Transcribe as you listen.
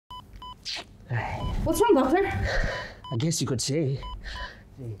What's wrong, doctor? I guess you could say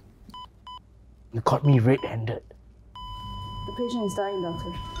you caught me red-handed. The patient is dying,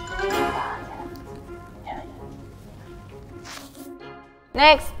 doctor.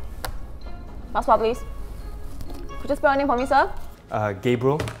 Next. Passport, please. Could you spell your name for me, sir?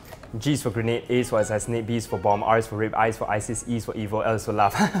 Gabriel. G is for grenade, A is for assassinate, B is for bomb, R is for rape, I is for ISIS, E is for evil, L is for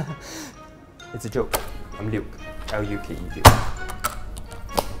laugh. It's a joke. I'm Luke. L-U-K-E, Luke.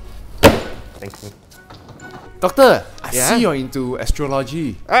 Thank you. Doctor, I see you're into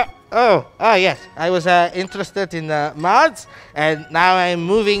astrology. Yes. I was interested in Mars, and now I'm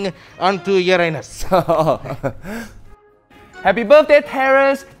moving on to Uranus. Happy birthday,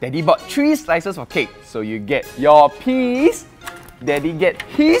 Terrace! Daddy bought 3 slices of cake, so you get your piece, Daddy gets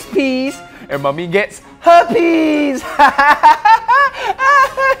his piece, and Mommy gets her piece!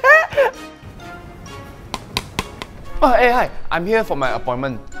 Oh, hey, hi! I'm here for my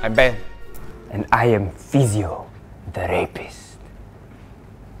appointment. I'm Ben. And I am Physio, the rapist.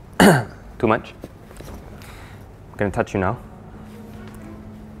 Too much? I'm gonna touch you now.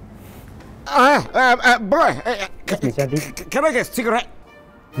 Boy, Miss Shanti. can I get a cigarette?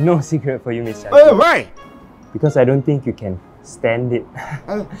 No cigarette for you, Miss Shanti. Oh, why? Because I don't think you can stand it.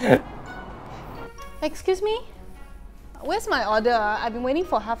 Excuse me? Where's my order? I've been waiting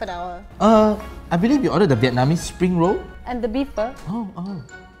for half an hour. I believe you ordered the Vietnamese spring roll. And the beef burger?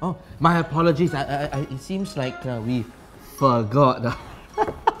 Oh, my apologies. It seems like we forgot.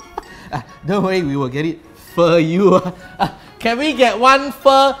 Don't worry, we will get it for you. Can we get one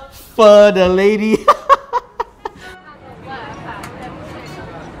for the lady?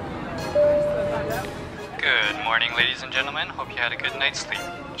 Good morning, ladies and gentlemen. Hope you had a good night's sleep.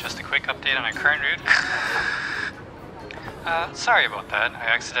 Just a quick update on our current route. Sorry about that. I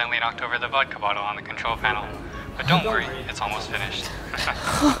accidentally knocked over the vodka bottle on the control panel. But don't worry, it's almost finished.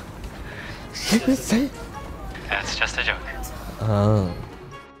 That's just a joke.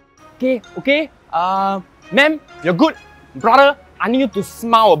 Okay. Ma'am, you're good. Brother, I need you to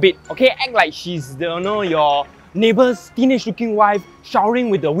smile a bit, okay? Act like she's your neighbor's teenage-looking wife showering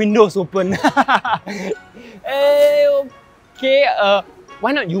with the windows open. Okay,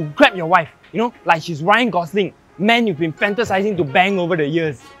 why not you grab your wife? Like she's Ryan Gosling. Man, you've been fantasizing to bang over the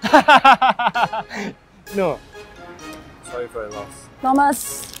years. No. Sorry for your loss.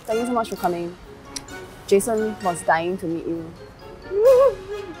 Thomas, thank you so much for coming. Jason was dying to meet you.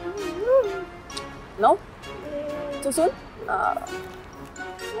 No? Too soon?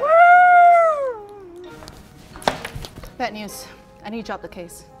 Bad news. I need to drop the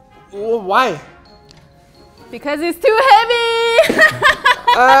case. Oh, why? Because it's too heavy!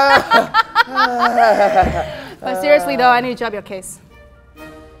 But seriously though, I need to drop your case.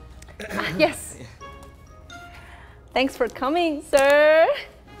 Yes. Thanks for coming, sir.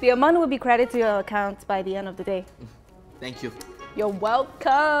 The amount will be credited to your account by the end of the day. Thank you. You're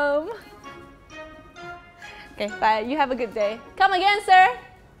welcome. Okay, bye. You have a good day. Come again, sir.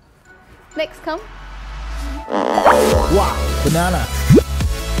 Next, come. Wow, banana.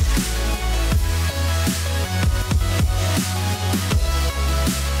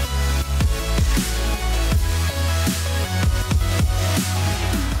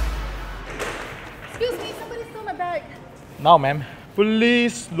 Excuse me, somebody stole my bag. Now, ma'am,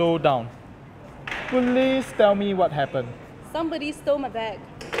 please slow down. Please tell me what happened. Somebody stole my bag.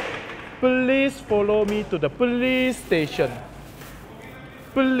 Please follow me to the police station.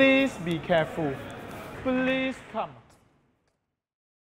 Please be careful. Please come.